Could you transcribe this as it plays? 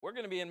We're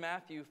going to be in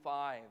Matthew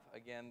 5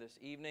 again this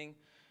evening,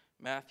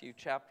 Matthew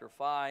chapter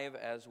 5,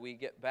 as we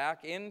get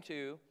back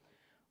into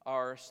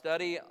our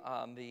study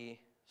on the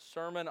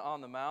Sermon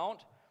on the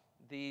Mount,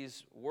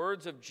 these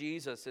words of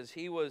Jesus as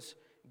he was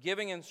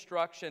giving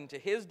instruction to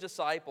his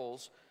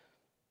disciples,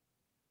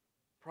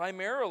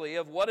 primarily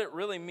of what it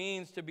really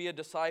means to be a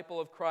disciple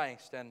of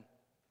Christ. And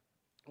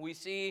we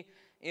see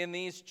in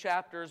these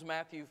chapters,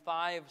 Matthew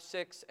 5,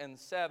 6, and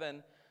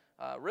 7,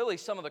 really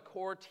some of the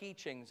core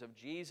teachings of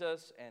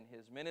Jesus and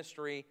his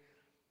ministry.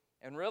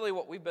 And really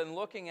what we've been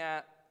looking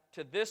at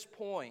to this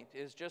point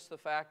is just the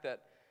fact that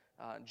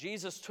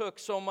Jesus took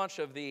so much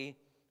of the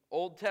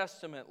Old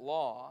Testament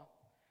law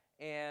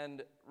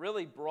and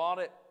really brought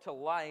it to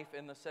life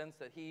in the sense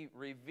that he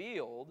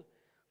revealed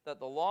that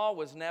the law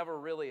was never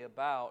really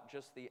about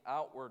just the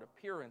outward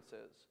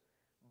appearances,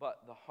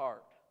 but the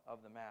heart of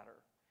the matter.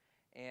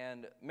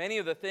 And many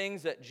of the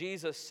things that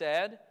Jesus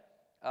said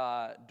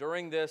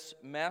during this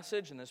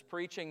message and this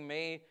preaching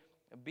may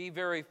be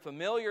very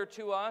familiar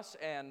to us,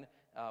 and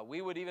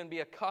we would even be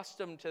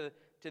accustomed to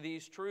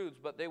these truths,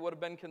 but they would have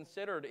been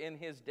considered in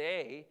his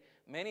day,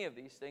 many of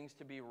these things,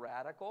 to be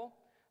radical,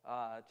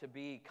 to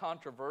be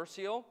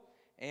controversial.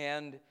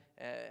 And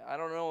I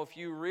don't know if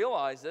you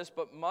realize this,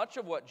 but much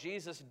of what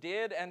Jesus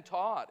did and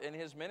taught in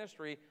his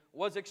ministry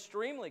was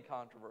extremely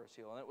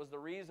controversial, and it was the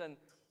reason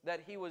that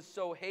he was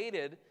so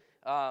hated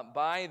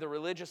by the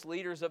religious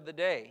leaders of the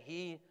day.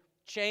 He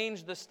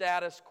changed the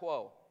status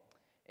quo.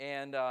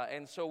 And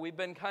so we've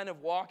been kind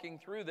of walking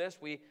through this.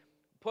 We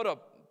put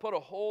a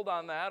hold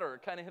on that, or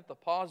kind of hit the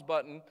pause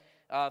button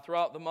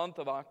throughout the month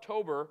of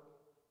October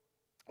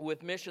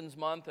with Missions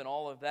Month and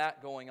all of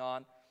that going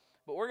on.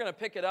 But we're going to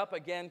pick it up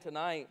again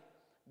tonight,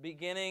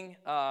 beginning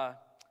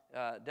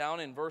down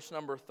in verse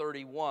number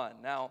 31.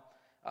 Now,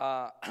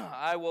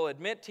 I will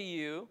admit to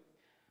you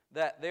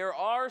that there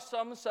are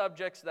some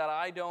subjects that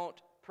I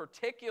don't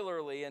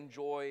particularly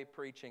enjoy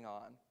preaching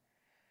on.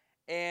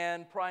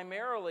 And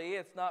primarily,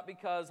 it's not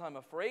because I'm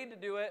afraid to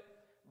do it,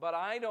 but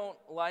I don't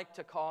like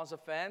to cause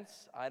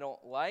offense. I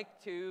don't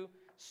like to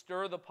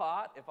stir the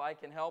pot if I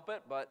can help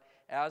it. But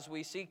as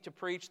we seek to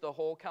preach the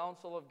whole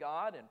counsel of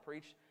God and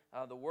preach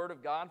the Word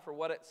of God for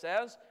what it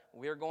says,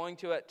 we're going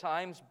to at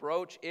times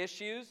broach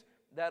issues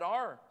that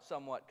are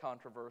somewhat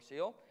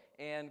controversial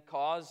and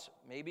cause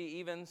maybe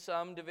even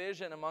some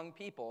division among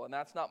people. And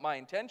that's not my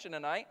intention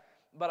tonight.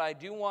 But I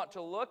do want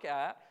to look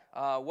at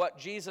what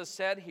Jesus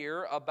said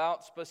here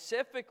about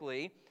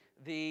specifically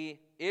the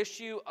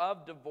issue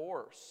of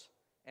divorce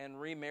and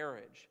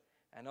remarriage.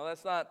 I know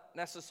that's not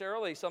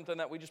necessarily something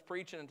that we just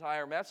preach an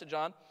entire message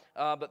on,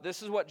 but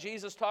this is what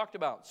Jesus talked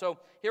about. So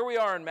here we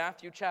are in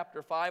Matthew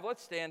chapter 5.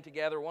 Let's stand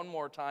together one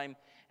more time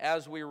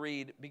as we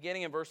read,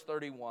 beginning in verse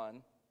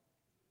 31.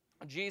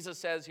 Jesus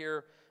says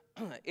here,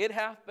 "It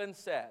hath been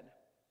said,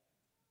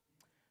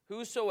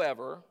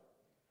 whosoever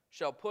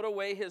shall put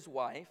away his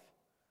wife,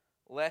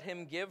 let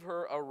him give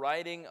her a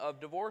writing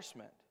of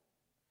divorcement.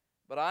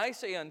 But I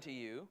say unto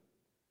you,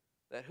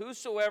 that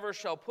whosoever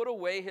shall put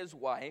away his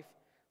wife,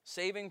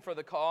 saving for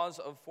the cause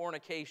of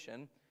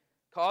fornication,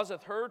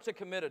 causeth her to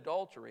commit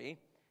adultery,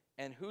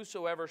 and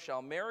whosoever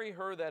shall marry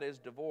her that is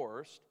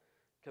divorced,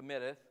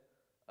 committeth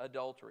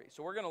adultery."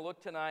 So we're going to look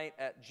tonight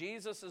at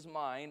Jesus'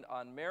 mind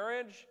on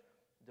marriage,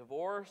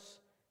 divorce,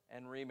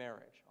 and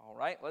remarriage. All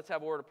right, let's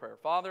have a word of prayer.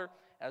 Father,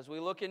 as we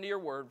look into your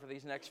word for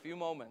these next few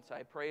moments,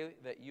 I pray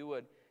that you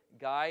would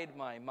guide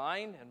my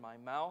mind and my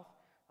mouth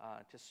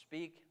to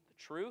speak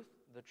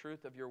the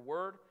truth of your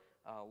word.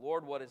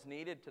 Lord, what is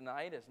needed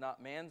tonight is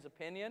not man's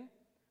opinion,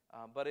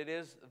 but it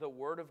is the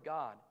word of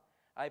God.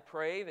 I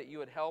pray that you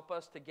would help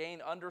us to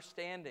gain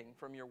understanding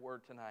from your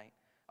word tonight,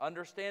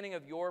 understanding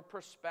of your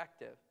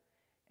perspective.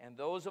 And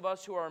those of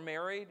us who are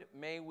married,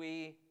 may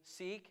we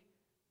seek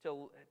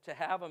to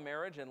have a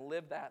marriage and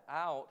live that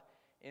out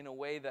in a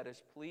way that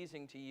is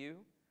pleasing to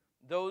you.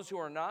 Those who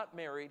are not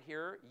married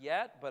here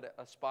yet, but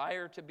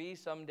aspire to be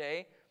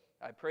someday,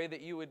 I pray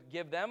that you would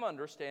give them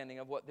understanding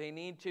of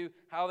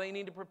how they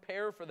need to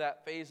prepare for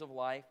that phase of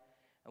life.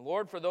 And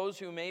Lord, for those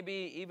who may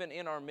be even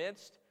in our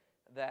midst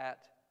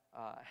that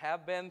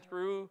have been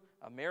through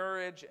a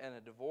marriage and a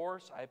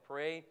divorce, I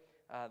pray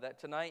that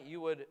tonight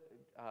you would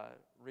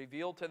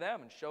reveal to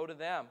them and show to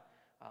them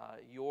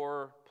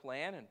your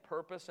plan and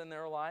purpose in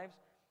their lives.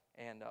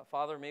 And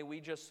Father, may we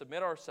just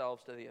submit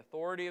ourselves to the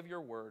authority of your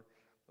word.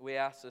 We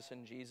ask this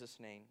in Jesus'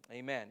 name.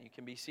 Amen. You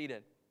can be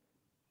seated.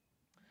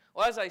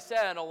 Well, as I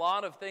said, a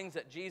lot of things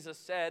that Jesus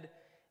said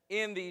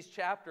in these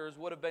chapters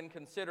would have been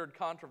considered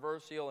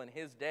controversial in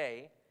his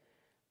day.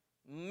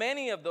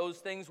 Many of those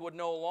things would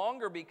no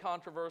longer be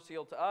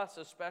controversial to us,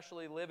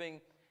 especially living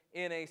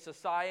in a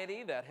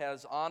society that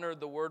has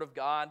honored the Word of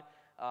God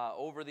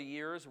over the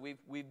years.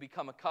 We've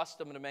become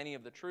accustomed to many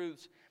of the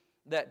truths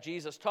that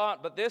Jesus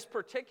taught, but this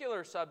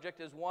particular subject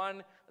is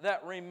one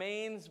that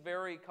remains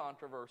very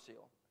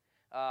controversial.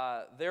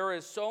 There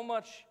is so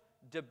much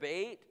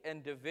debate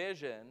and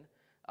division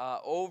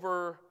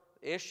over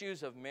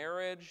issues of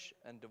marriage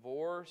and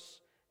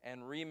divorce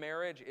and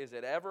remarriage. Is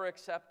it ever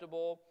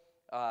acceptable?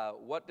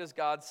 What does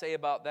God say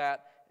about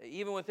that?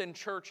 even within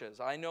churches,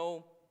 I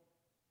know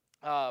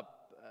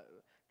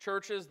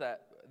churches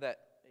that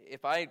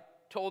if I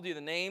told you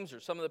the names or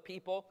some of the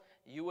people,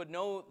 you would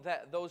know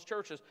that those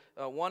churches.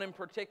 One in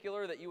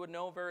particular that you would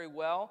know very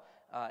well,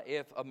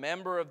 if a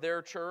member of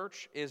their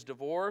church is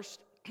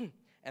divorced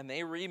and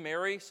they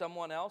remarry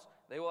someone else,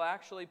 they will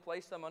actually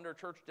place them under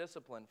church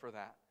discipline for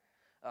that.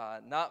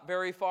 Not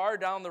very far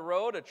down the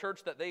road, a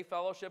church that they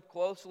fellowship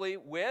closely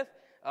with,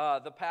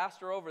 the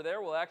pastor over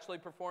there will actually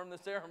perform the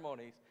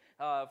ceremonies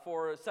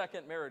for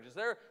second marriages.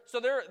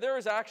 There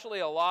is actually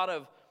a lot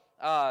of,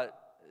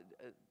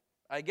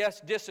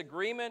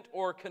 disagreement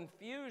or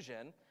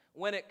confusion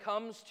when it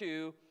comes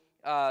to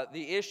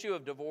the issue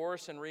of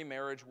divorce and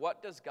remarriage.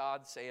 What does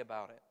God say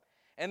about it?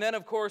 And then,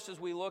 of course, as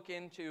we look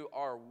into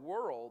our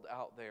world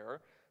out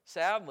there,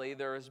 sadly,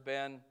 there has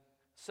been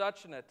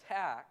such an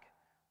attack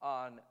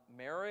on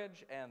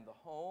marriage and the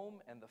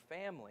home and the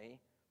family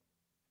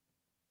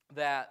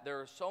that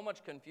there is so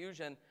much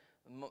confusion.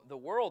 The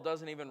world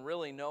doesn't even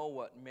really know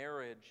what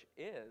marriage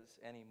is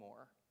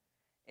anymore.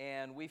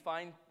 And we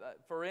find,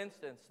 for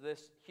instance,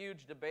 this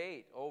huge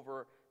debate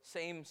over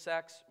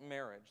same-sex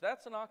marriage.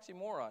 That's an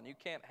oxymoron. You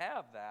can't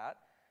have that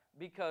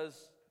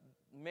because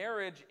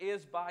marriage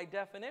is, by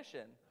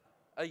definition,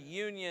 a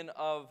union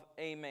of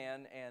a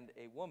man and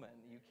a woman.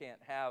 You can't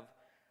have,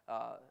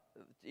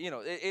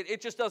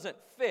 it just doesn't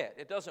fit.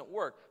 It doesn't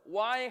work.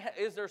 Why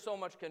is there so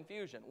much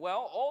confusion?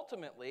 Well,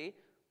 ultimately,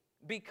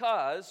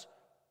 because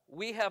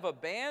we have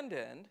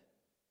abandoned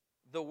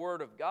the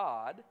Word of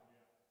God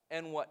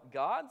and what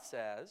God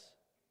says,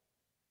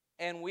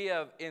 and we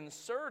have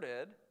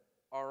inserted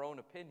our own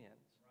opinions.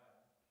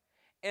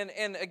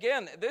 And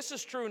again, this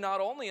is true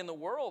not only in the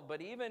world,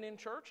 but even in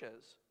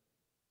churches.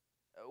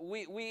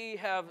 We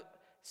have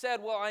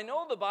said, well, I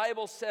know the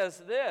Bible says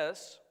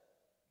this,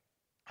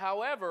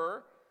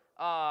 however,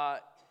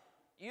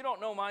 you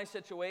don't know my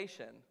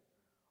situation.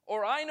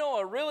 Or I know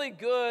a really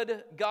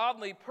good,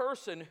 godly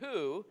person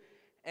who,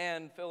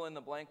 and fill in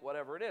the blank,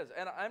 whatever it is.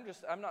 And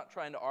I'm not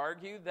trying to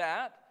argue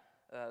that.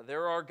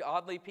 There are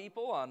godly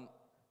people on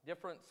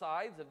different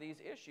sides of these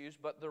issues,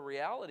 but the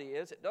reality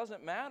is it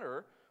doesn't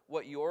matter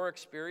what your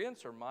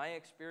experience or my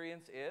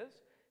experience is.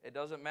 It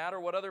doesn't matter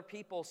what other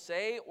people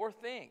say or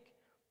think.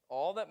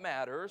 All that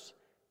matters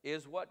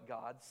is what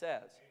God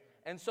says.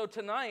 And so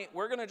tonight,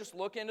 we're going to just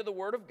look into the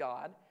Word of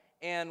God,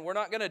 and we're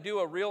not going to do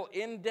a real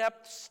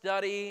in-depth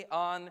study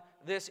on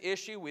this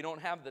issue. We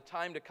don't have the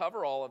time to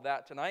cover all of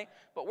that tonight,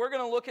 but we're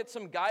going to look at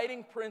some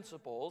guiding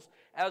principles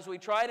as we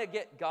try to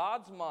get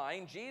God's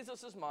mind,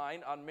 Jesus'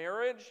 mind, on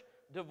marriage,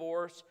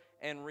 divorce,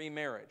 and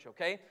remarriage,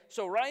 okay?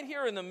 So right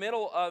here in the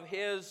middle of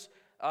his,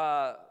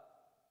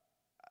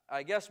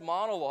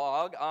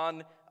 monologue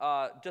on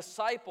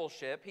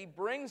discipleship, he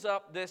brings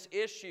up this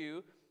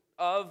issue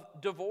of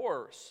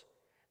divorce.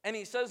 And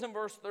he says in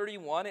verse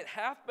 31, "It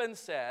hath been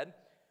said,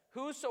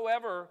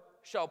 whosoever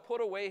shall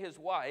put away his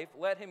wife,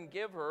 let him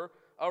give her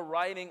a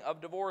writing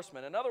of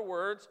divorcement." In other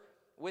words,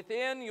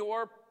 within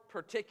your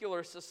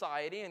particular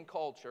society and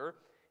culture,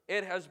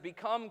 it has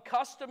become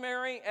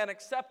customary and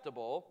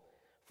acceptable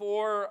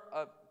for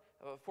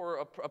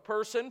a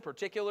person,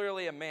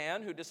 particularly a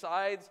man, who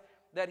decides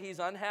that he's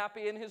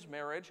unhappy in his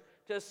marriage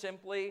to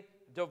simply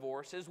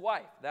divorce his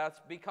wife. That's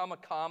become a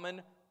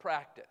common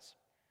practice.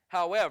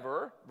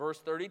 However,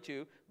 verse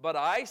 32, "But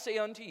I say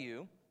unto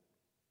you,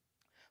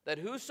 that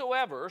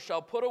whosoever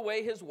shall put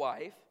away his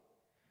wife,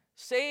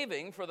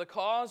 saving for the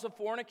cause of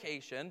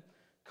fornication,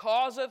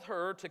 causeth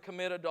her to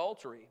commit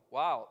adultery."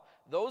 Wow,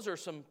 those are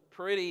some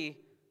pretty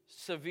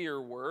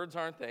severe words,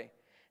 aren't they?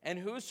 "And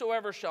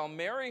whosoever shall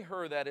marry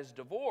her that is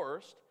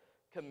divorced,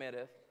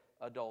 committeth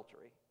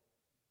adultery."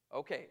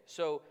 Okay,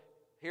 so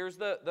here's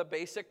the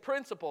basic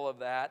principle of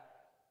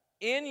that.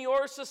 In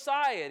your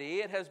society,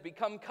 it has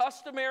become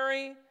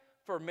customary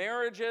for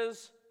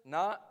marriages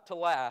not to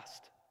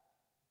last.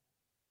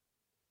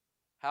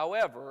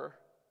 However,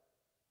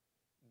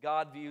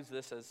 God views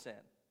this as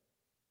sin.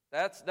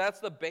 That's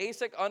the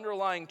basic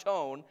underlying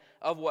tone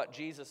of what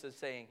Jesus is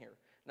saying here.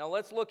 Now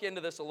let's look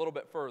into this a little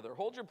bit further.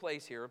 Hold your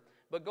place here,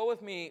 but go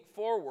with me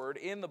forward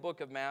in the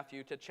book of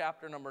Matthew to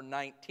chapter number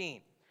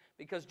 19.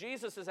 Because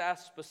Jesus is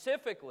asked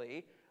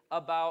specifically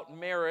about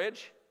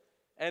marriage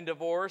and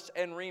divorce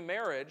and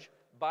remarriage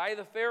by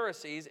the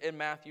Pharisees in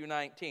Matthew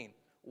 19.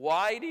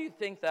 Why do you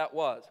think that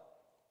was?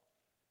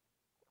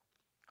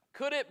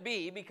 Could it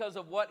be because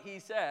of what he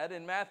said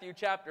in Matthew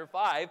chapter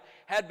 5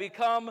 had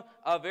become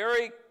a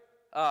very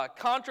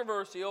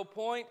controversial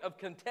point of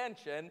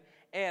contention,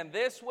 and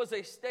this was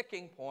a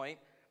sticking point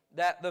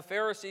that the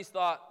Pharisees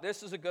thought,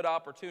 this is a good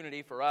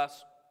opportunity for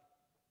us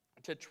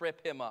to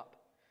trip him up?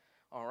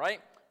 All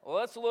right, well,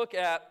 let's look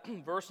at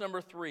verse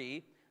number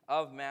 3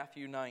 of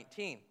Matthew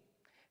 19.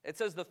 It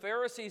says, "The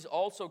Pharisees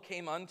also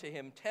came unto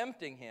him,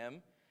 tempting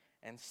him,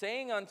 and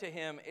saying unto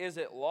him, Is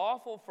it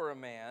lawful for a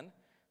man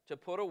to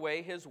put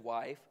away his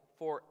wife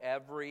for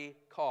every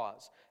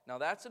cause?" Now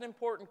that's an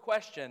important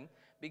question,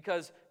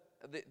 because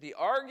the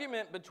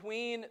argument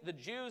between the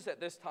Jews at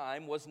this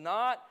time was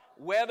not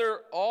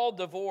whether all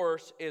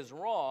divorce is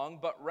wrong,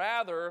 but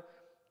rather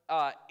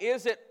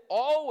is it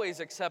always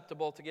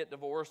acceptable to get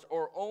divorced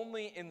or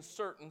only in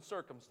certain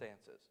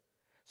circumstances?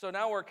 So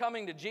now we're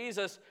coming to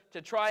Jesus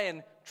to try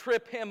and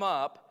trip him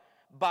up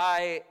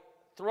by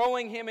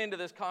throwing him into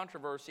this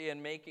controversy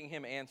and making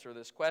him answer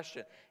this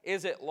question.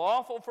 Is it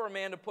lawful for a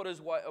man to put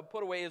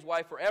away his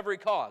wife for every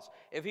cause?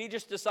 If he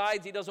just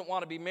decides he doesn't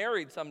want to be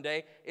married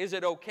someday, is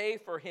it okay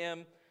for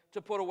him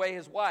to put away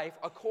his wife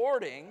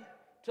according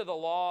to the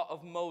law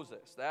of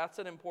Moses? That's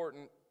an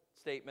important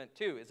statement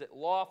too. Is it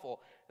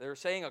lawful? They're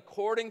saying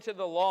according to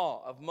the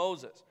law of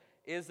Moses.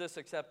 Is this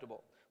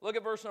acceptable? Look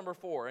at verse number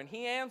 4. And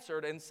he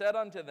answered and said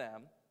unto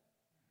them,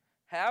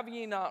 have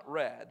ye not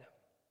read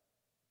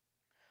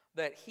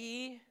that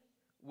he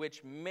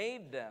which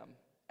made them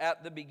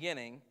at the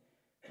beginning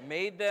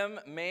made them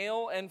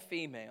male and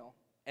female,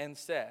 and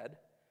said,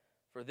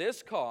 for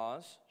this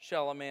cause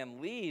shall a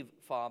man leave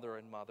father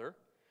and mother,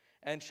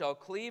 and shall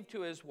cleave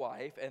to his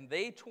wife, and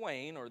they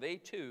twain, or they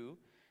two,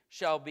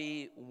 shall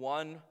be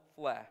one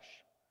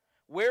flesh.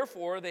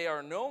 Wherefore they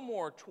are no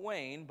more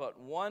twain, but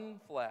one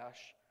flesh.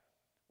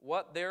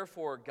 What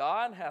therefore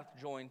God hath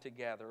joined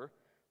together,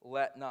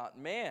 let not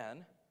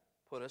man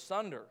put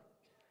asunder.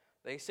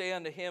 They say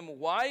unto him,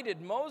 why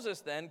did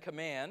Moses then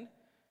command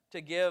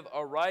to give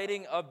a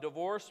writing of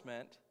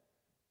divorcement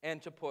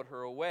and to put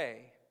her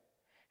away?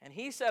 And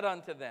he said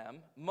unto them,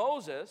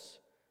 Moses,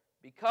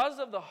 because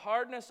of the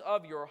hardness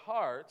of your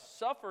hearts,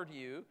 suffered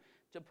you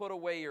to put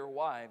away your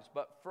wives,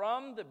 but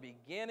from the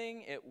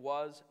beginning it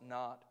was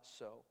not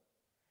so.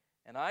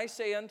 And I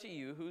say unto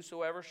you,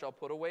 whosoever shall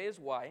put away his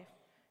wife,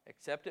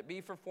 except it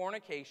be for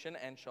fornication,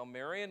 and shall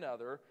marry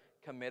another,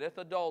 committeth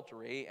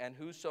adultery, and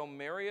whoso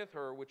marrieth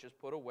her which is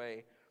put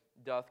away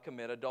doth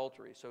commit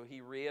adultery. So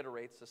he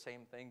reiterates the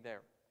same thing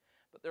there.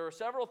 But there are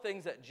several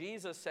things that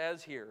Jesus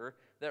says here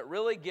that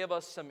really give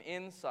us some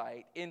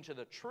insight into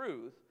the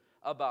truth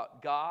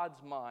about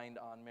God's mind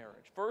on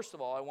marriage. First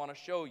of all, I want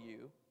to show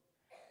you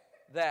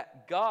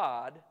that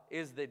God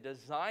is the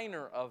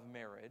designer of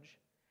marriage,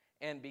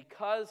 and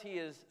because he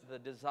is the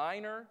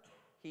designer,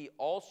 he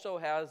also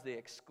has the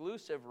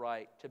exclusive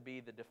right to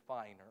be the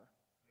definer.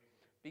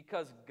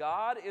 Because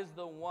God is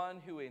the one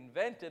who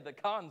invented the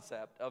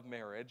concept of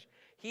marriage,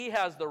 he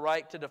has the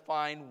right to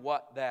define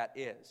what that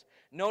is.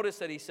 Notice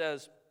that he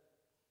says,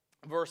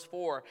 verse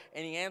 4,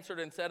 and he answered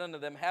and said unto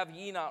them, have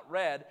ye not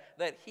read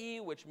that he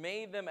which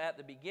made them at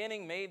the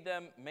beginning made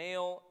them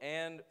male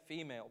and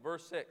female?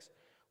 Verse 6,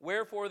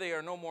 wherefore they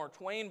are no more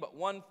twain, but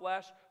one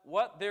flesh.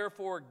 What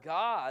therefore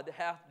God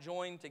hath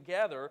joined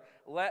together,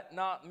 let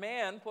not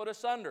man put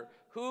asunder.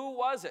 Who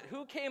was it?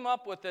 Who came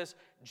up with this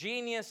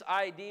genius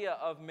idea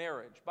of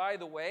marriage? By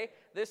the way,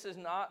 this is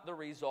not the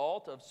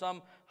result of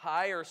some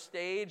higher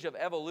stage of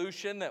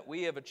evolution that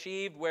we have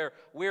achieved where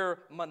we're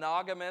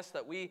monogamous,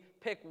 that we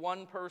pick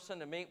one person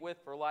to mate with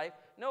for life.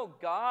 No,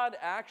 God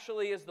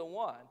actually is the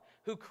one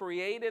who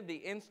created the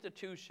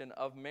institution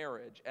of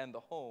marriage and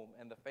the home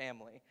and the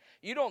family.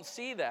 You don't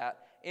see that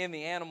in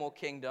the animal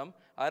kingdom.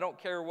 I don't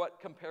care what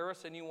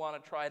comparison you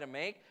want to try to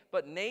make,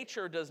 but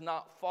nature does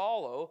not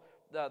follow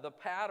the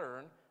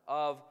pattern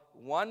of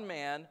one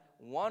man,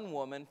 one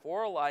woman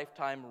for a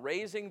lifetime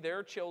raising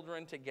their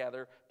children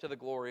together to the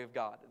glory of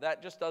God.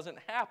 That just doesn't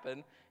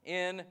happen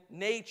in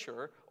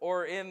nature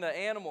or in the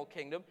animal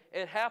kingdom.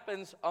 It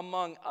happens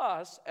among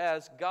us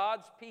as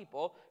God's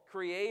people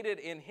created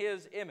in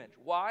his image.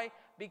 Why?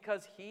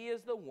 Because he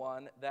is the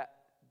one that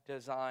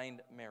designed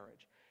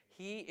marriage.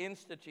 He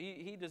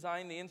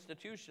designed the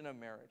institution of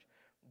marriage.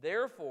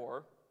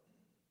 Therefore,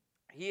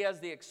 he has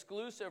the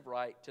exclusive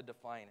right to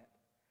define it.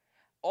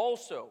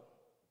 Also,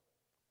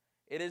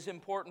 it is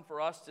important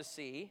for us to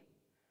see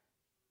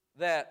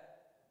that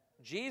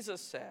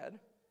Jesus said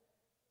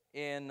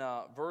in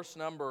verse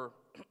number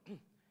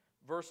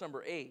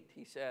 8,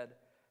 he said,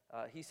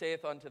 he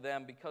saith unto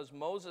them, because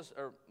Moses,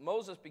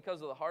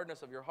 because of the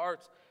hardness of your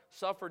hearts,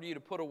 suffered you to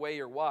put away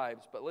your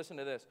wives. But listen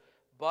to this,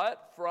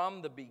 but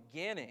from the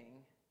beginning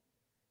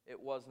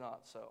it was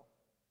not so.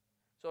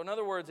 So in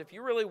other words, if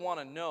you really want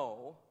to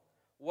know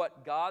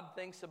what God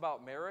thinks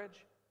about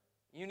marriage,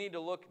 you need to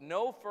look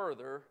no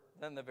further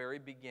than the very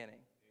beginning.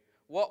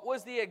 What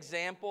was the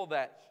example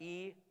that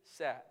he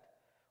set?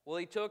 Well,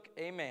 he took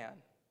a man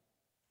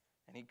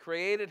and he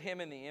created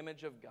him in the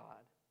image of God.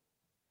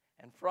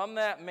 And from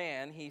that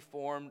man he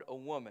formed a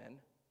woman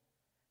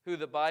who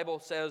the Bible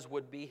says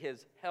would be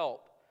his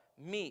help,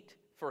 meet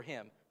for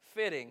him,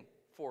 fitting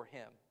for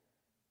him.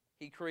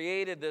 He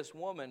created this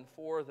woman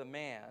for the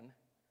man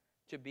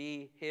to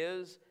be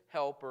his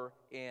helper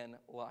in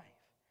life.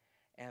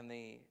 And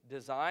the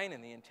design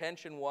and the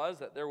intention was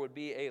that there would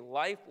be a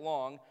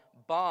lifelong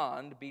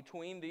bond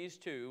between these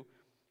two,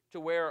 to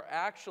where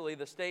actually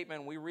the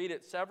statement, we read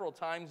it several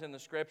times in the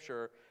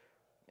Scripture,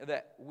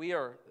 that we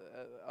are,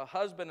 a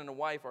husband and a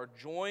wife are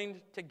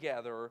joined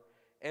together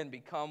and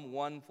become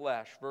one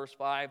flesh. Verse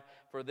 5,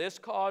 for this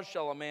cause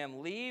shall a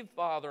man leave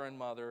father and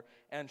mother,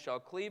 and shall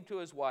cleave to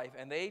his wife,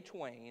 and they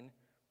twain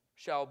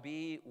shall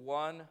be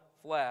one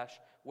flesh.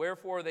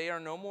 Wherefore they are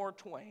no more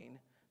twain,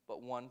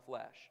 but one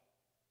flesh.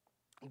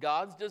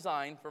 God's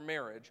design for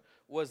marriage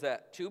was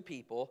that two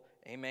people,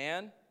 a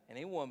man and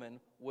a woman,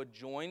 would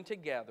join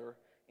together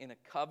in a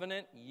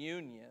covenant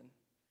union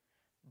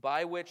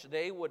by which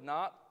they would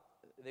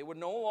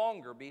no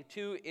longer be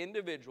two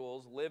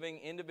individuals living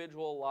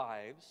individual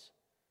lives,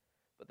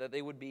 but that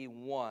they would be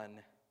one.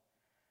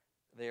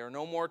 They are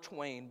no more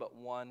twain, but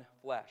one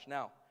flesh.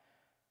 Now,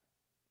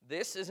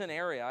 this is an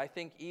area, I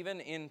think, even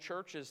in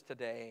churches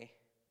today,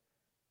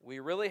 we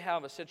really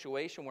have a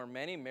situation where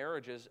many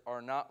marriages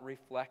are not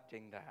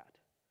reflecting that.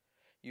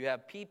 You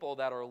have people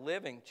that are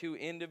living two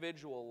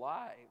individual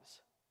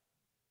lives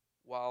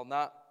while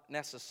not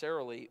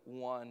necessarily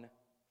one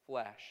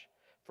flesh.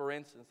 For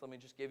instance, let me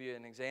just give you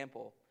an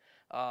example.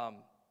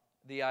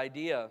 The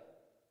idea,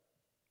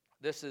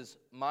 this is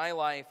my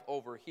life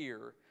over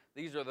here.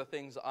 These are the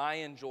things I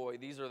enjoy.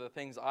 These are the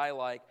things I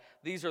like.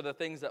 These are the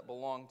things that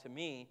belong to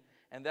me.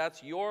 And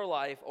that's your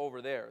life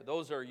over there.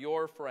 Those are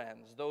your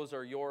friends. Those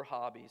are your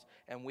hobbies.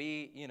 And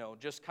we,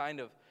 just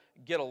kind of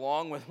get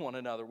along with one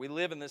another. We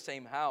live in the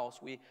same house.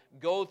 We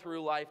go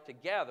through life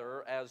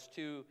together as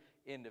two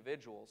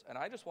individuals. And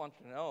I just want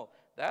you to know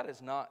that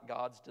is not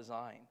God's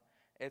design.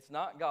 It's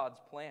not God's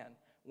plan.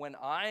 When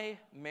I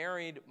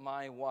married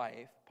my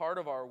wife, part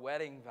of our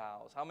wedding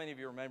vows, how many of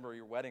you remember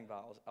your wedding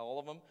vows? All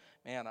of them?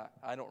 Man,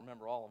 I don't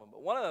remember all of them.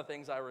 But one of the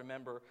things I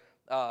remember,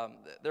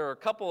 there are a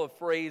couple of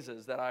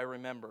phrases that I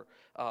remember.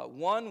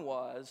 One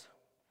was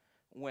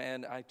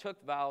when I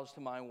took vows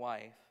to my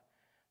wife,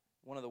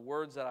 one of the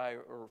words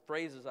or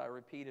phrases I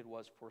repeated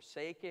was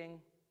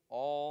forsaking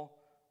all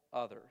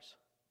others.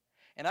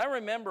 And I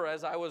remember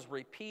as I was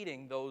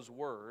repeating those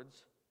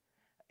words,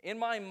 in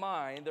my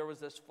mind there was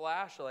this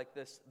flash, like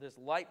this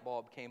light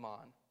bulb came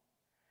on.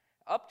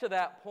 Up to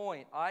that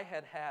point, I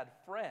had had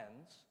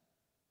friends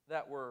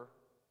that were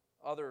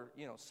other,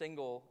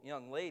 single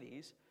young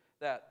ladies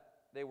that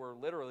they were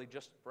literally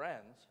just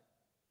friends.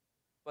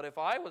 But if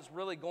I was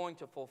really going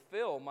to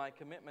fulfill my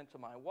commitment to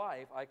my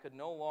wife, I could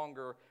no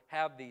longer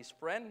have these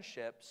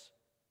friendships.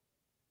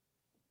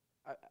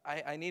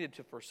 I needed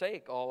to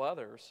forsake all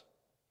others,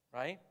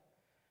 right?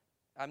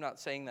 I'm not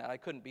saying that I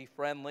couldn't be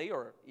friendly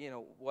or,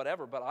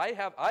 whatever, but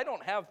I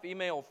don't have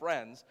female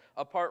friends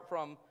apart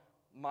from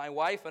my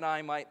wife, and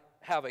I might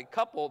have a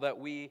couple that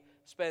we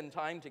spend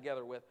time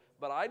together with,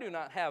 but I do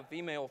not have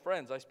female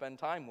friends I spend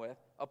time with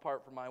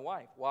apart from my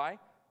wife. Why?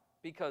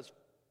 Because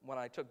when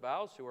I took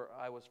vows to her,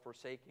 I was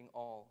forsaking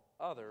all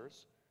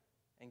others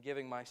and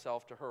giving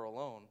myself to her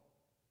alone.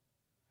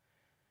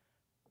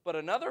 But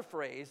another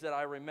phrase that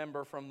I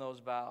remember from those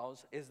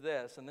vows is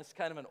this, and this is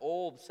kind of an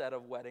old set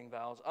of wedding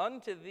vows.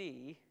 Unto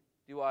thee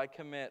do I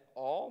commit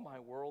all my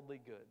worldly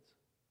goods.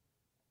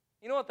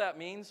 You know what that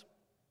means?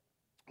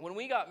 When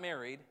we got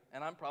married,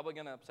 and I'm probably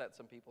going to upset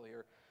some people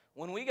here,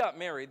 when we got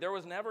married, there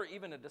was never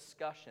even a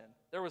discussion.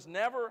 There was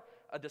never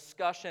a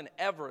discussion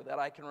ever that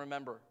I can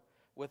remember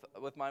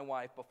with my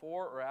wife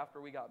before or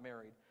after we got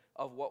married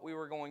of what we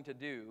were going to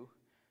do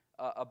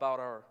about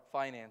our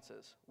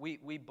finances.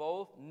 We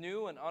both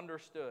knew and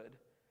understood.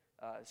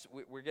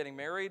 We're getting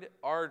married.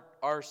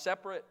 Our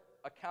separate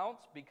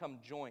accounts become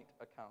joint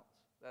accounts.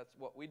 That's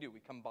what we do. We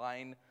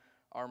combine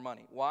our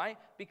money. Why?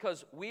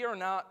 Because we are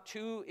not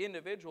two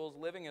individuals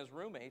living as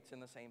roommates in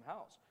the same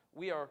house.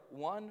 We are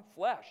one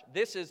flesh.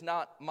 This is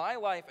not my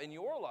life and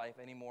your life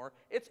anymore.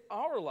 It's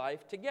our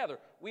life together.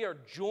 We are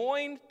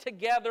joined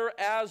together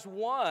as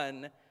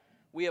one.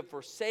 We have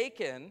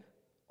forsaken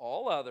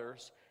all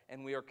others,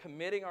 and we are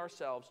committing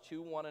ourselves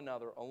to one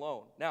another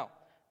alone. Now,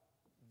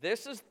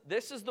 this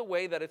is the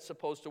way that it's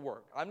supposed to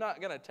work. I'm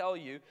not going to tell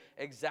you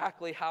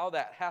exactly how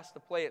that has to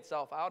play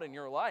itself out in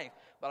your life,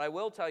 but I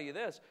will tell you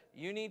this.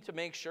 You need to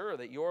make sure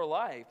that your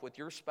life with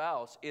your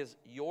spouse is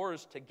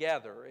yours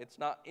together. It's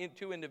not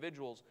two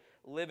individuals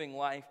living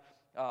life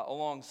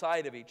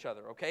alongside of each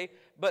other, okay?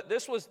 But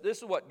this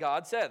is what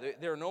God said.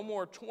 There are no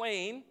more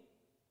twain.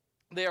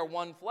 They are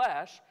one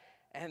flesh,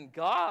 and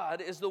God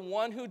is the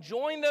one who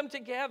joined them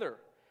together.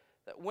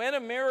 That when a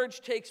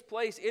marriage takes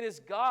place, it is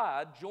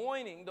God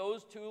joining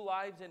those two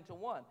lives into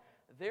one.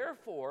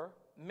 Therefore,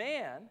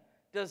 man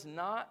does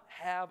not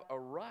have a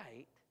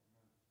right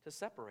to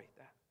separate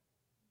that.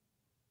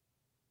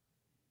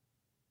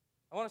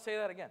 I want to say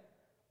that again.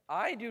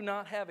 I do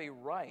not have a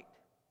right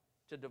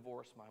to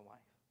divorce my wife.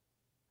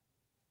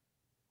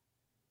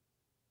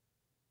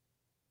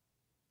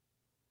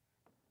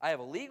 I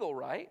have a legal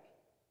right.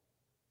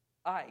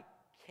 I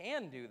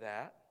can do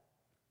that.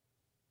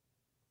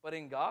 But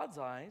in God's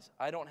eyes,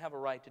 I don't have a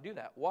right to do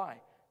that.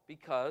 Why?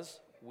 Because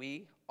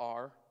we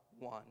are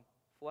one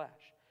flesh.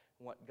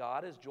 And what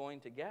God has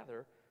joined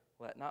together,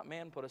 let not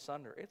man put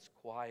asunder. It's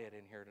quiet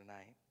in here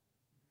tonight.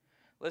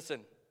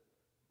 Listen,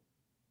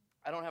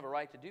 I don't have a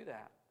right to do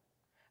that.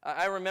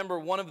 I remember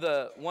one of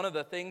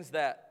the things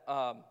that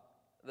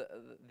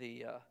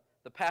the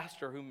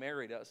pastor who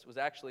married us was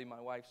actually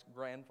my wife's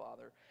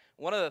grandfather.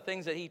 One of the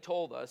things that he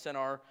told us in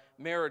our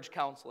marriage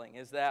counseling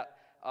is that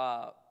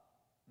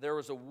there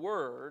was a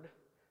word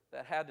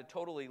that had to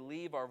totally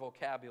leave our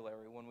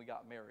vocabulary when we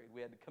got married.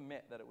 We had to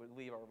commit that it would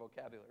leave our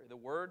vocabulary. The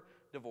word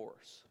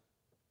divorce.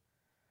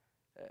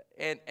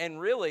 And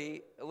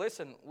really,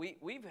 listen,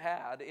 we've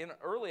had,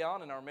 early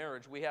on in our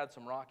marriage, we had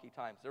some rocky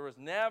times. There was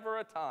never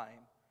a time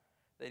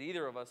that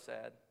either of us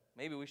said,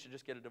 maybe we should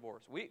just get a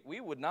divorce.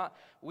 We would not,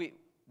 we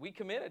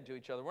committed to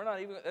each other.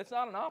 It's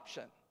not an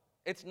option.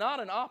 It's not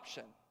an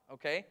option,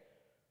 okay?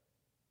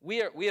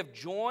 We have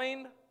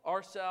joined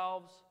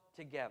ourselves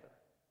together.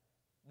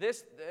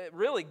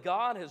 Really,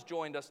 God has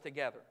joined us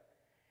together.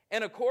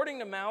 And according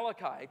to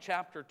Malachi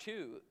chapter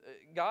 2,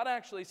 God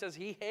actually says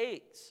He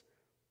hates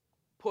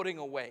putting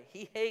away.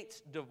 He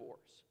hates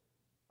divorce,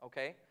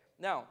 okay?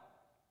 Now,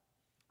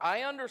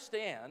 I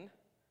understand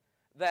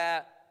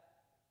that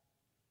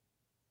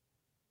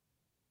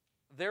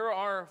there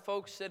are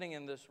folks sitting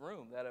in this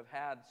room that have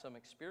had some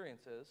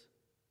experiences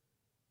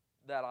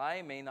that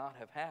I may not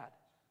have had.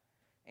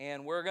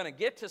 And we're going to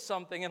get to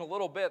something in a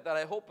little bit that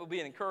I hope will be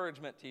an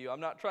encouragement to you. I'm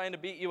not trying to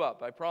beat you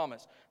up, I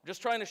promise. I'm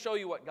just trying to show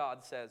you what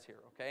God says here,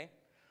 okay?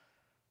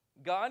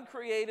 God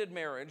created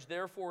marriage,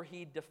 therefore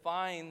He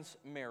defines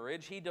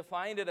marriage. He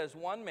defined it as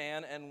one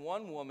man and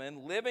one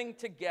woman living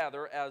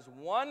together as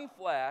one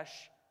flesh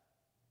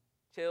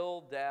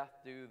till death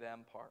do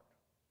them part.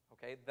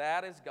 Okay?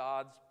 That is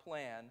God's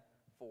plan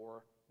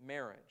for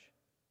marriage.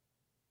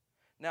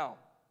 Now,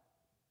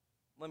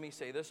 let me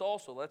say this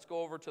also. Let's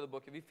go over to the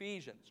book of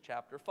Ephesians,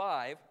 chapter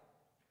 5.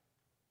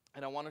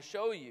 And I want to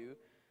show you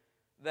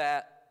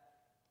that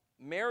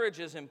marriage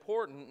is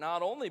important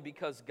not only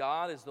because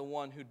God is the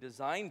one who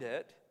designed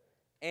it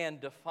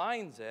and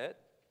defines it,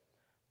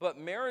 but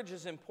marriage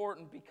is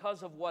important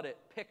because of what it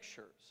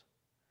pictures.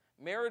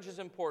 Marriage is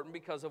important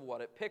because of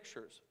what it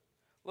pictures.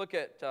 Look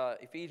at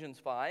Ephesians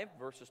 5,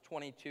 verses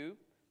 22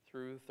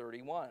 through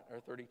 31 or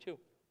 32.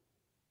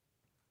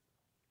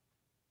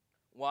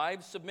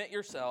 Wives, submit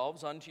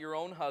yourselves unto your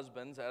own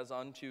husbands as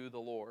unto the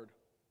Lord.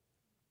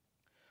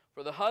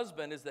 For the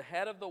husband is the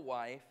head of the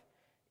wife,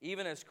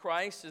 even as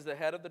Christ is the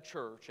head of the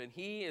church, and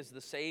He is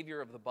the Savior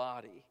of the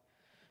body.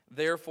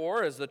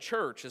 Therefore, as the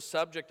church is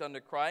subject unto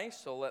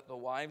Christ, so let the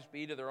wives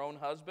be to their own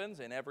husbands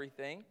in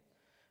everything.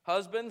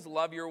 Husbands,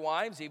 love your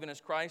wives, even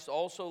as Christ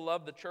also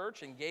loved the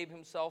church and gave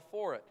Himself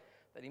for it,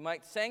 that He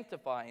might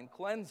sanctify and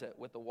cleanse it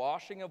with the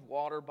washing of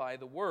water by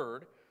the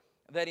word,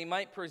 that He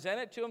might present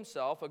it to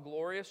Himself a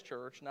glorious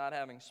church, not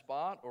having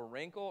spot or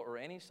wrinkle or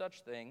any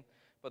such thing,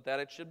 but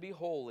that it should be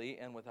holy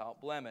and without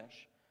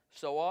blemish.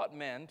 So ought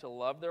men to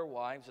love their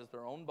wives as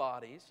their own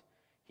bodies.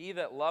 He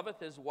that loveth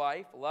his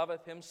wife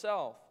loveth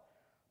himself.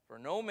 For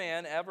no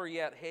man ever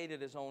yet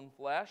hated his own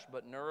flesh,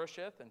 but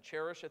nourisheth and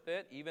cherisheth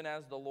it, even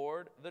as the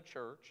Lord the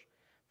church.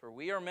 For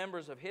we are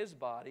members of His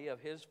body, of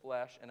His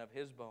flesh, and of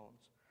His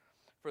bones.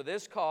 For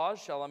this cause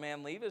shall a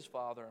man leave his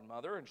father and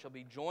mother, and shall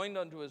be joined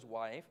unto his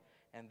wife,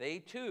 and they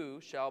two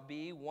shall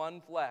be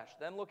one flesh.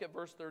 Then look at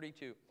verse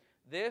 32.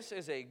 This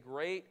is a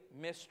great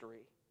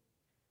mystery,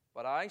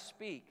 but I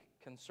speak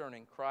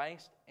concerning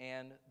Christ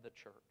and the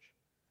church.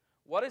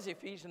 What is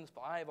Ephesians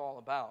 5 all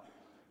about?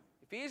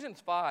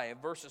 Ephesians 5,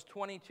 verses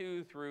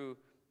 22 through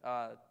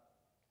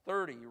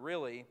 30,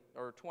 really,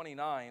 or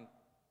 29,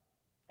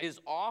 is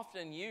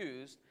often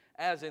used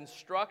as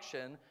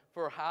instruction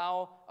for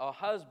how a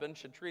husband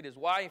should treat his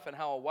wife and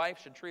how a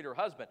wife should treat her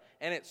husband.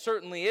 And it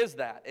certainly is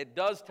that. It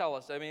does tell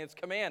us. I mean, it's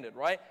commanded,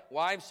 right?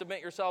 Wives,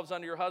 submit yourselves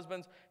unto your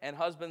husbands, and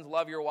husbands,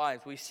 love your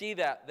wives. We see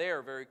that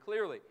there very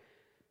clearly.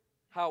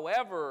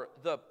 However,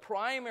 the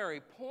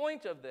primary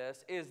point of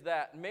this is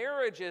that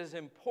marriage is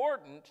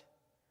important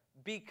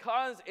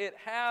because it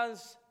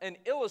has an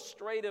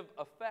illustrative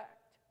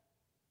effect.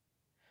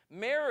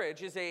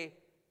 Marriage is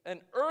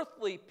an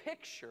earthly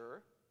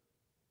picture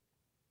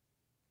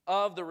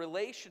of the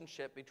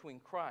relationship between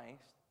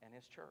Christ and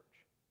His church.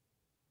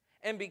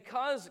 And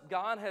because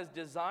God has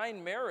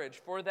designed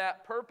marriage for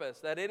that purpose,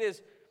 that it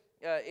is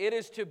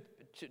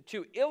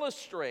to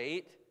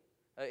illustrate,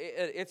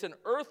 it's an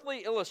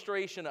earthly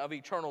illustration of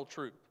eternal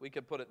truth, we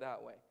could put it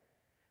that way.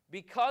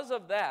 Because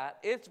of that,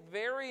 it's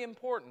very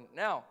important.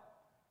 Now,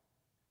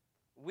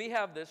 we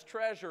have this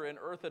treasure in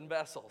earthen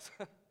vessels.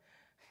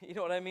 You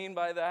know what I mean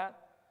by that?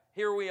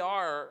 Here we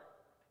are,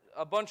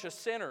 a bunch of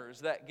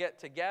sinners that get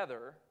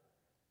together,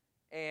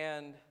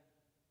 and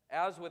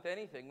as with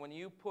anything, when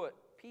you put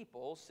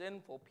people,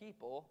 sinful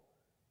people,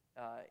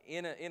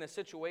 in a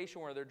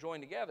situation where they're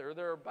joined together,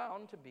 there are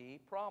bound to be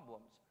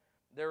problems.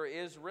 There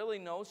is really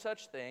no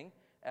such thing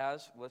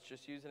as, let's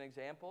just use an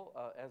example,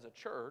 as a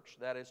church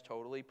that is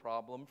totally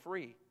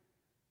problem-free,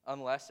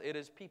 unless it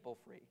is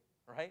people-free,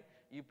 right?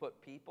 You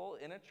put people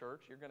in a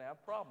church, you're going to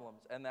have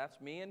problems, and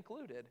that's me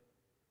included.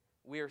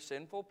 We are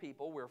sinful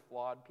people, we're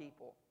flawed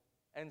people.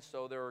 And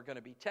so there are going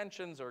to be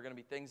tensions, there are going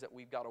to be things that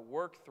we've got to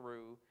work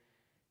through,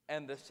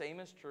 and the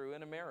same is true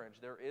in a marriage.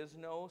 There is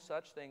no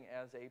such thing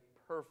as a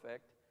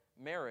perfect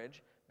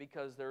marriage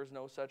because there is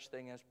no such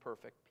thing as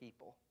perfect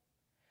people.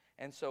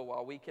 And so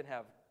while we can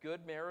have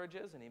good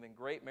marriages and even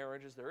great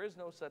marriages, there is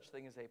no such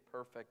thing as a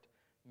perfect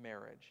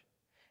marriage.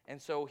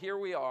 And so here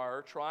we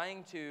are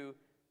trying to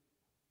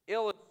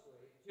illustrate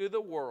to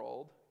the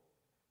world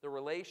the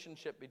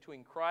relationship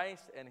between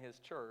Christ and His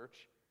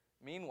church.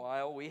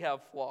 Meanwhile, we have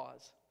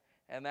flaws,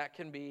 and that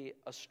can be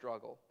a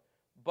struggle.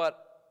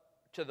 But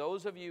to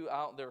those of you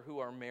out there who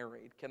are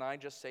married, can I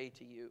just say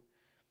to you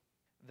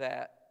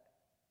that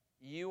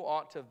you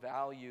ought to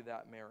value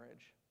that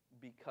marriage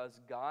because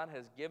God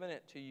has given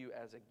it to you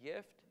as a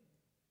gift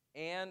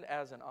and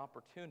as an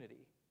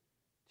opportunity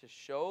to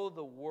show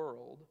the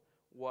world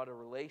what a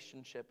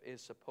relationship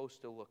is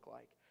supposed to look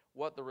like,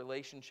 what the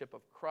relationship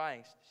of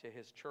Christ to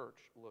His church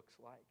looks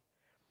like.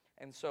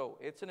 And so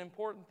it's an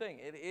important thing.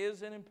 It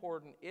is an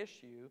important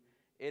issue.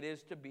 It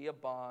is to be a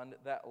bond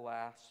that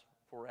lasts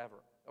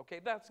forever. Okay,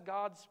 that's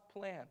God's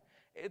plan.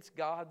 It's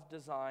God's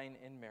design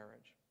in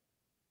marriage.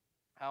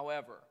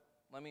 However,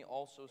 let me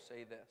also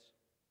say this.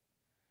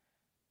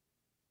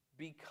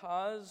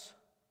 Because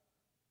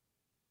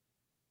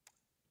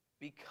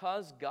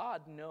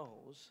God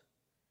knows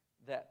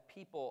that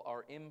people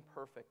are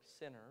imperfect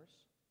sinners,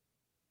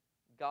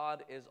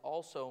 God is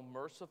also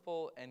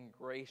merciful and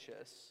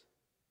gracious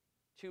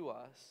to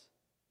us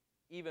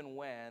even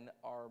when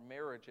our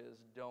marriages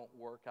don't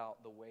work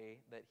out the way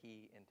that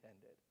He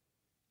intended.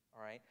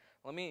 All right?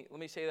 Let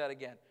me say that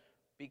again.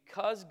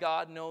 Because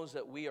God knows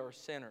that we are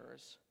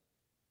sinners,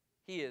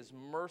 He is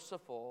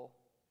merciful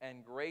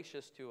and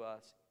gracious to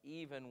us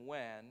even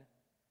when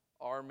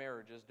our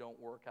marriages don't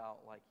work out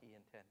like He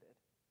intended.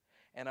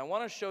 And I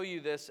want to show you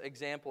this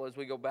example as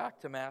we go back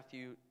to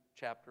Matthew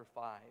chapter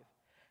 5.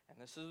 And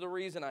this is the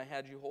reason I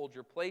had you hold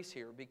your place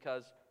here,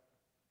 because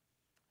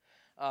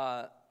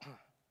I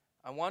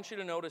want you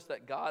to notice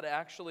that God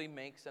actually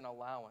makes an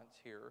allowance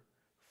here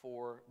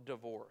for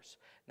divorce.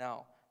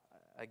 Now,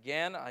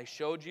 again, I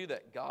showed you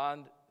that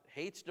God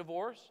hates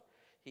divorce.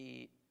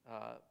 He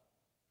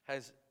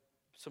has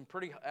some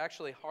pretty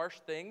actually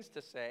harsh things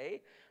to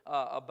say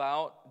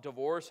about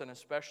divorce and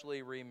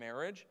especially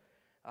remarriage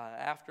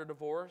after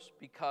divorce,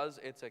 because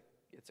it's a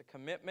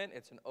commitment,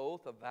 it's an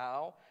oath, a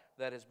vow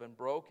that has been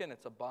broken.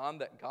 It's a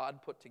bond that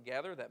God put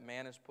together, that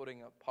man is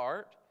putting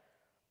apart.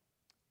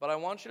 But I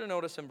want you to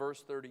notice in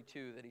verse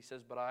 32 that He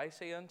says, "But I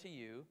say unto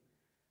you,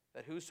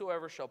 that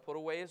whosoever shall put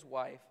away his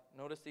wife,"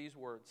 notice these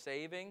words,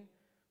 "saving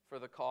for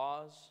the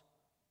cause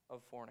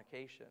of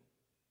fornication."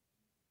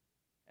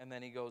 And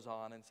then He goes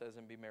on and says,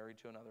 "and be married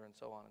to another," and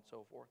so on and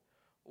so forth.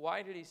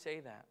 Why did He say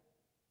that?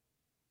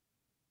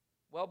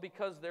 Well,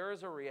 because there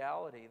is a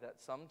reality that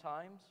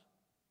sometimes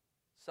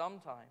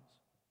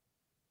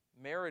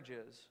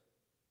marriages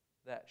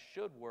that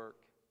should work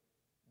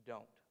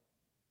don't.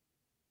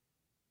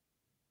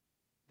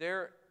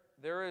 There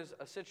is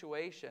a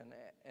situation,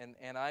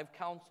 and I've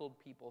counseled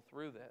people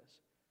through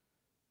this,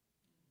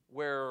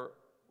 where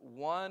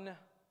one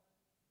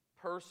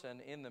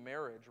person in the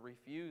marriage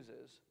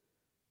refuses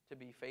to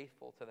be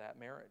faithful to that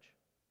marriage.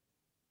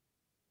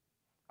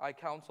 I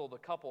counseled a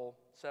couple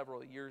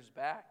several years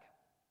back.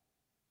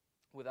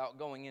 Without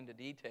going into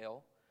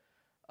detail,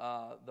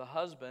 the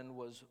husband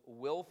was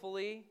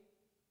willfully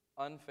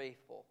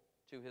unfaithful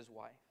to his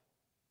wife.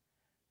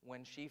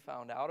 When she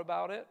found out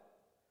about it,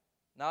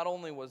 not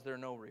only was there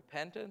no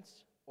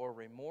repentance or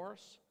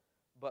remorse,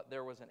 but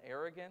there was an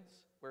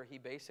arrogance where he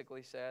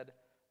basically said,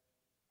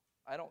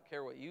 "I don't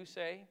care what you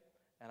say,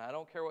 and I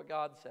don't care what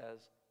God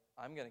says.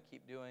 I'm going to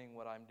keep doing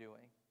what I'm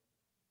doing."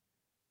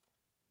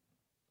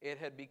 It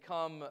had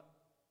become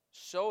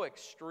so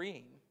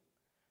extreme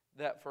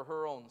that for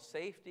her own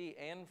safety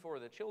and for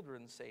the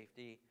children's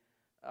safety,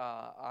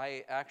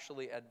 I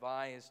actually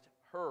advised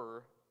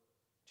her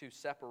to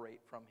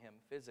separate from him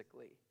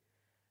physically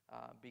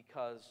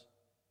because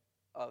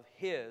of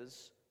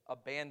his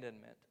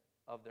abandonment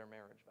of their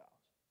marriage vows.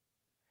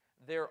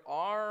 There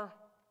are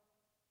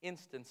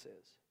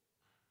instances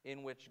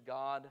in which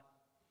God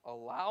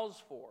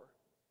allows for,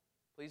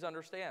 please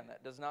understand,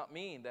 that does not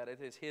mean that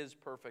it is His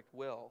perfect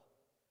will,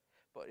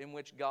 but in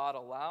which God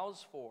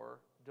allows for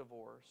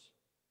divorce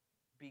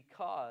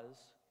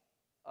because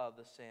of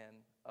the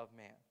sin of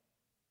man.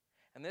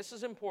 And this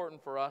is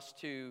important for us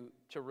to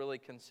really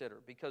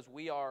consider, because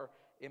we are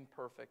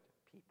imperfect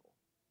people.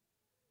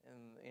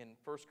 In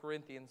 1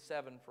 Corinthians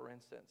 7, for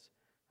instance,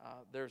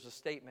 there's a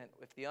statement,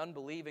 "If the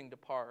unbelieving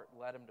depart,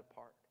 let him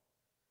depart."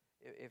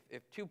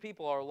 If two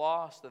people are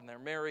lost and they're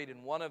married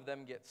and one of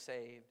them gets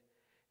saved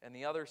and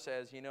the other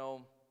says,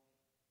 I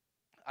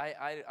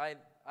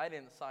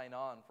didn't sign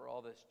on for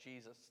all this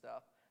Jesus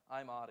stuff,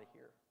 I'm out of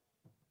here.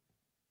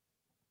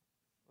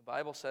 The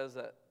Bible says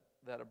that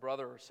a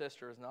brother or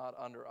sister is not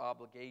under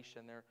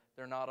obligation.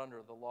 They're not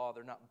under the law.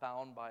 They're not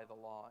bound by the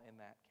law in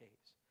that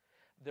case.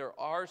 There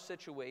are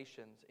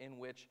situations in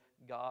which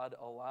God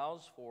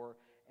allows for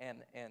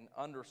and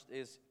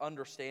is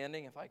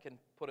understanding, if I can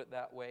put it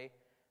that way,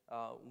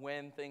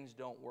 when things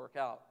don't work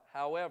out.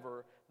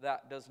 However,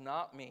 that does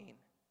not mean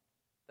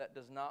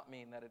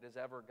that it is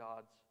ever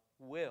God's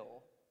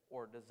will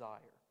or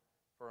desire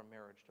for a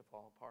marriage to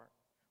fall apart.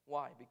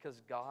 Why? Because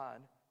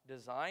God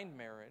designed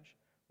marriage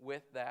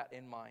with that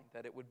in mind,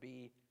 that it would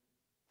be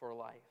for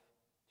life.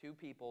 Two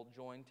people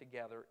joined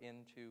together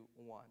into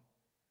one.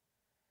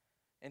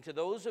 And to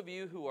those of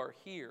you who are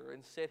here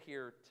and sit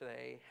here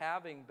today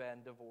having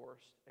been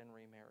divorced and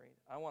remarried,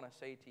 I want to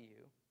say to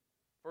you,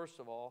 first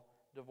of all,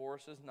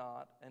 divorce is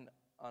not an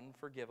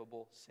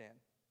unforgivable sin,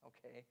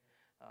 okay?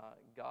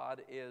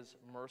 God is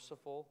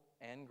merciful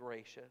and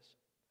gracious.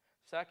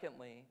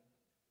 Secondly,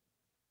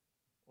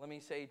 let me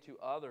say to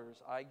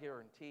others, I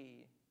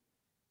guarantee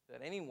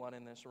that anyone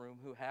in this room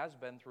who has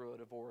been through a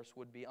divorce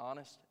would be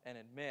honest and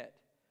admit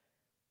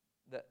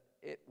that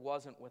it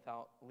wasn't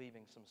without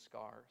leaving some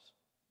scars,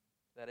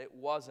 that it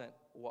wasn't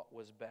what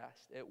was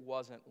best, it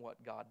wasn't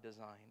what God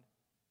designed.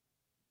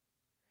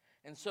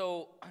 And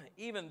so,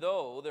 even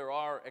though there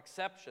are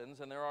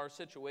exceptions and there are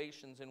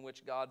situations in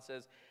which God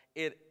says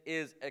it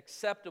is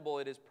acceptable,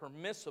 it is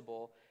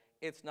permissible,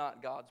 it's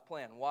not God's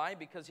plan. Why?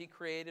 Because He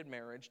created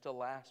marriage to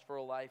last for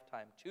a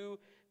lifetime. Two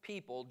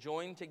people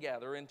joined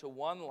together into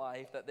one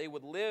life that they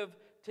would live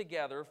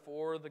together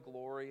for the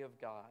glory of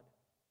God.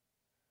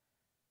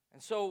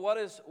 And so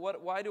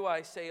why do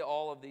I say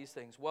all of these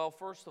things? Well,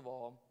 first of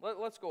all,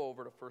 let's go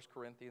over to 1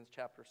 Corinthians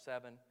chapter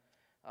 7,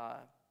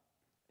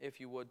 if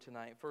you would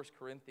tonight. 1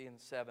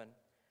 Corinthians 7,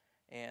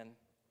 and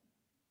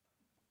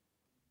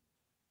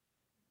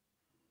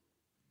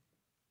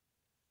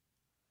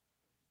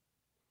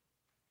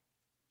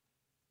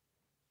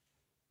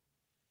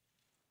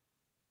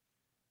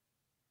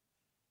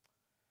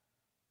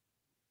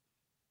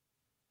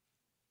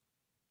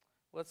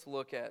let's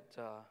look at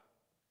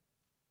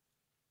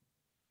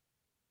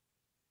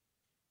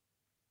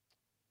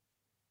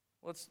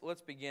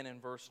let's begin in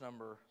verse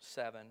number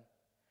 7.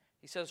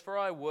 He says, "For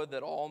I would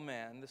that all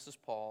men," this is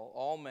Paul,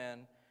 "all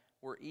men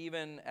were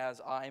even as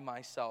I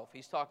myself."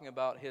 He's talking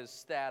about his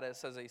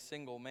status as a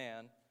single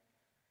man.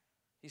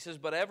 He says,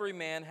 "But every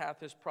man hath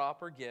his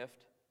proper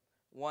gift,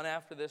 one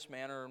after this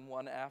manner and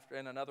one after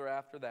and another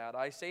after that.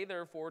 I say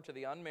therefore to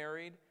the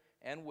unmarried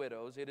and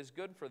widows, it is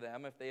good for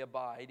them if they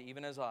abide,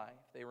 even as I,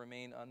 if they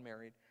remain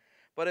unmarried.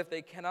 But if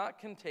they cannot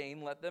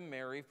contain, let them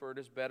marry, for it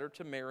is better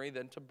to marry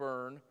than to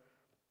burn."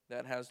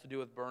 That has to do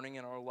with burning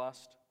in our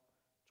lust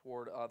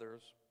toward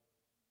others.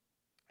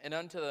 "And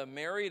unto the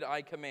married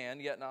I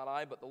command, yet not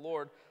I, but the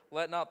Lord,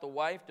 let not the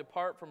wife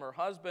depart from her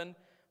husband,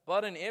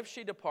 but and if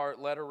she depart,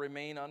 let her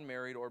remain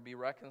unmarried or be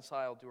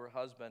reconciled to her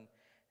husband,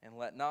 and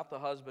let not the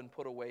husband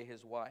put away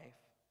his wife.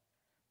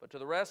 But to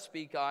the rest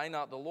speak I,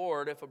 not the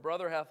Lord. If a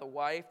brother hath a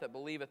wife that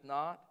believeth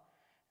not,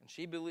 and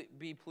she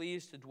be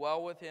pleased to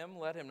dwell with him,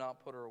 let him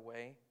not put her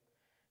away.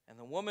 And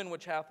the woman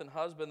which hath an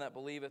husband that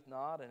believeth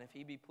not, and if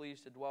he be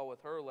pleased to dwell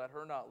with her, let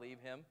her not leave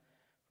him.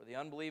 For the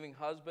unbelieving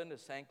husband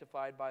is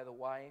sanctified by the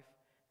wife,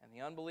 and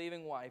the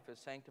unbelieving wife is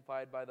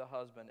sanctified by the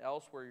husband.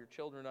 Else were your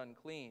children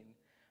unclean,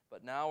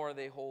 but now are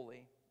they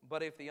holy.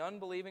 But if the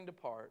unbelieving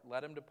depart,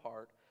 let him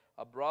depart.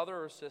 A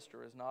brother or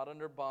sister is not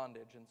under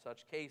bondage in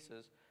such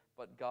cases,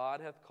 but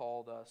God hath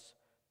called us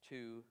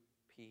to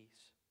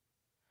peace."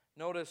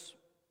 Notice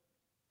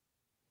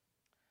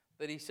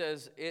that he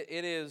says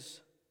it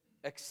is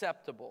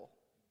acceptable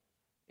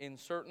in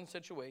certain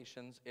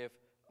situations if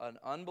an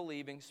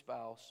unbelieving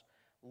spouse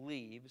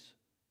leaves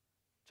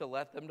to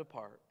let them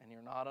depart and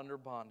you're not under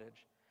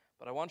bondage.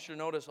 But I want you to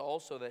notice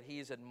also that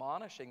he's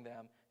admonishing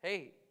them,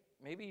 hey,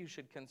 maybe you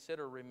should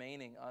consider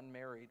remaining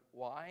unmarried.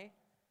 Why?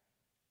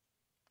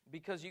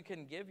 Because you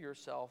can give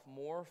yourself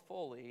more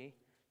fully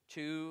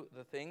to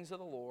the things of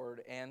the Lord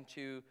and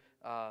to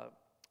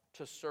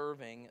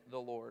serving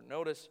the Lord.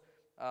 Notice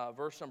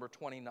verse number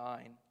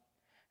 29.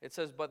 It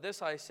says, "But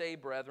this I say,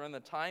 brethren, the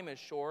time is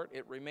short.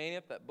 It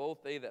remaineth that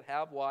both they that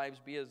have wives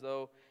be as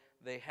though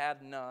they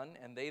had none,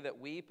 and they that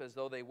weep as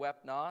though they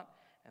wept not,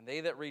 and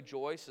they that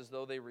rejoice as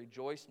though they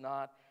rejoiced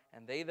not,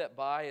 and they that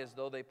buy as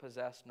though they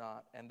possessed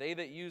not, and they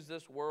that use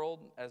this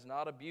world as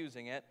not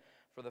abusing it,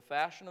 for the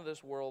fashion of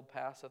this world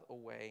passeth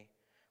away.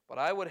 But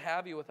I would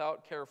have you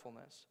without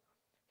carefulness.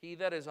 He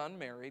that is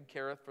unmarried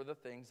careth for the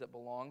things that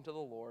belong to the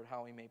Lord,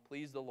 how he may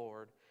please the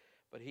Lord.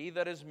 But he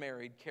that is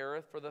married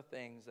careth for the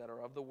things that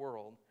are of the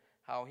world,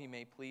 how he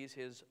may please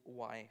his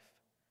wife."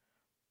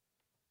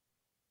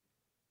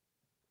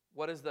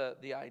 What is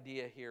the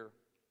idea here?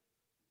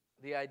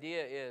 The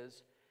idea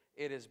is,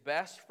 it is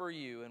best for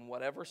you in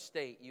whatever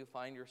state you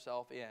find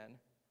yourself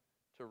in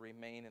to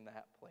remain in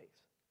that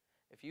place.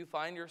 If you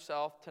find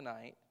yourself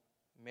tonight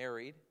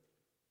married,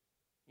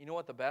 you know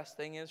what the best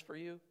thing is for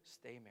you?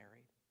 Stay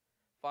married.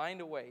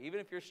 Find a way,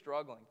 even if you're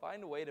struggling,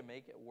 find a way to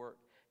make it work.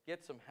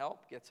 Get some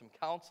help, get some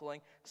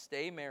counseling,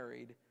 stay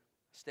married,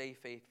 stay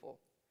faithful.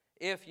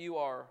 If you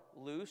are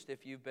loosed,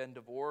 if you've been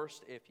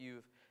divorced, if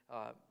you've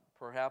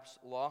perhaps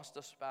lost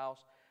a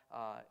spouse,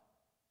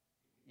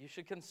 you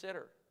should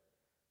consider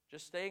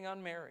just staying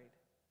unmarried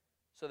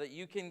so that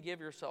you can give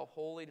yourself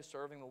wholly to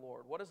serving the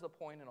Lord. What is the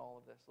point in all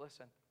of this?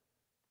 Listen,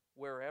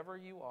 wherever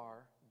you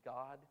are,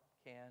 God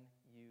can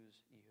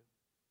use you.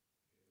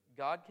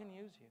 God can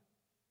use you.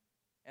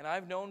 And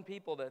I've known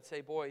people that say,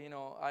 boy, you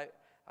know,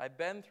 I've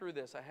been through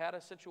this. I had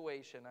a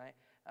situation.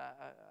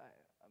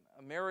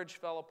 A marriage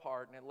fell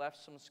apart and it left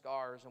some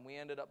scars and we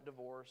ended up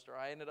divorced, or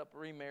I ended up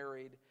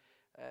remarried.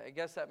 I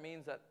guess that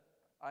means that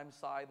I'm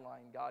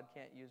sidelined. God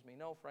can't use me.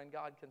 No, friend,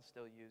 God can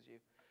still use you.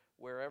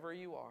 Wherever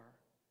you are,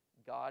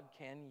 God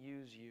can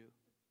use you.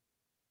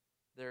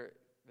 There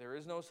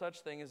is no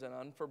such thing as an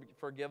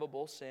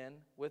unforgivable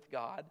sin with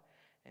God.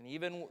 And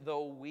even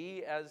though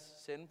we as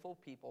sinful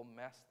people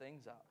mess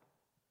things up,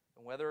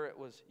 and whether it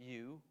was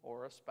you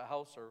or a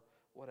spouse or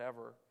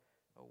whatever,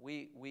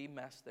 we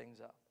mess things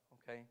up,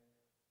 okay?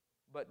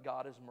 But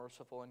God is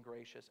merciful and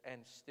gracious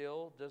and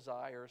still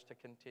desires to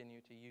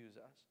continue to use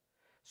us.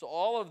 So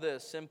all of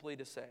this simply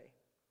to say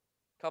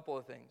a couple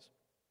of things.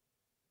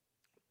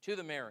 To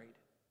the married,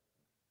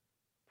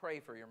 pray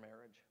for your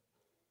marriage.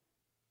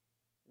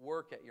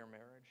 Work at your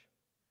marriage.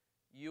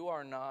 You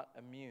are not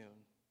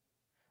immune.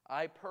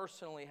 I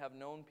personally have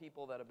known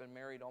people that have been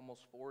married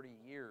almost 40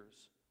 years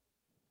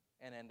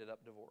and ended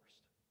up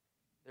divorced.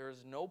 There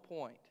is no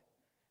point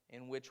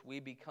in which we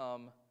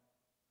become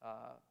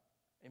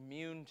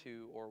immune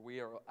to, or we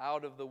are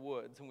out of the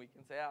woods and we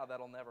can say,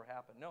 that'll never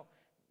happen. No.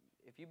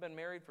 If you've been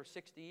married for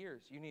 60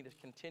 years, you need to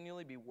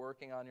continually be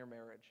working on your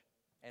marriage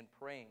and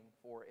praying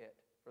for it,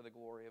 for the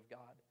glory of God.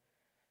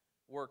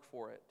 Work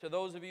for it. To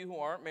those of you who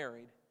aren't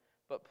married,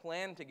 but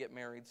plan to get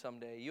married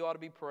someday, you ought to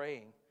be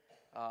praying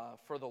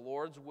for the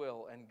Lord's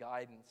will and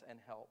guidance and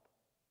help.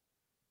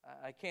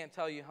 I can't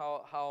tell you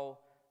how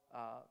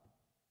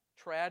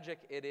tragic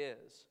it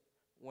is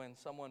when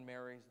someone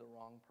marries the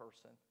wrong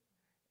person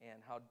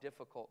and how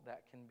difficult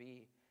that can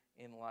be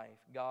in life.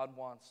 God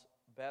wants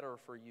better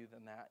for you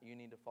than that. You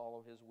need to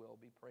follow His will.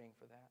 Be praying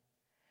for that.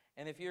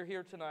 And if you're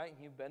here tonight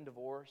and you've been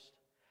divorced,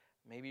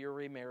 maybe you're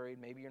remarried,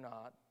 maybe you're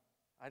not,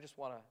 I just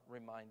want to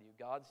remind you,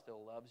 God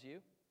still loves you.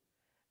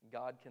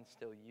 God can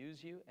still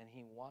use you, and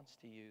He wants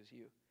to use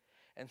you.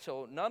 And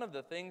so none of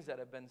the things that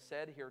have been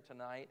said here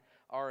tonight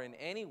are in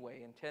any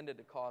way intended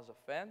to cause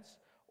offense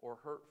or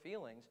hurt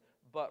feelings,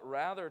 but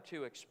rather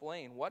to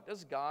explain, what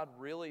does God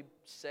really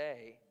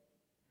say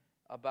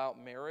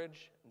about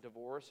marriage,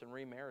 divorce, and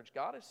remarriage?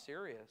 God is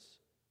serious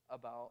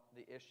about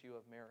the issue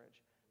of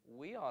marriage.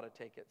 We ought to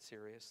take it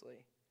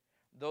seriously.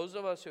 Those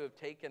of us who have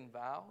taken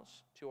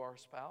vows to our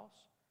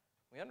spouse,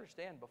 we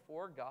understand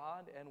before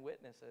God and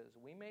witnesses,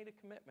 we made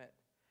a commitment,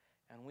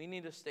 and we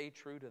need to stay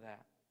true to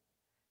that.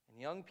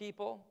 And young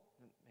people,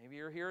 maybe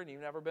you're here and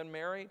you've never been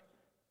married,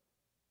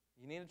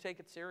 you need to take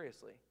it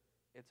seriously.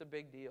 It's a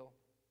big deal.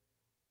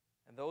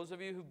 And those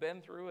of you who've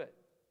been through it,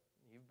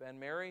 you've been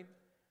married,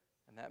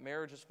 and that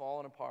marriage has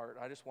fallen apart,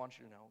 I just want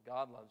you to know,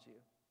 God loves you.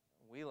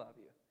 We love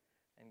you.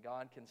 And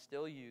God can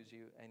still use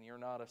you, and you're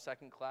not a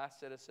second-class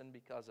citizen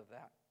because of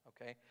that,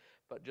 okay?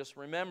 But just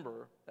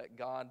remember that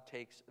God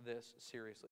takes this seriously.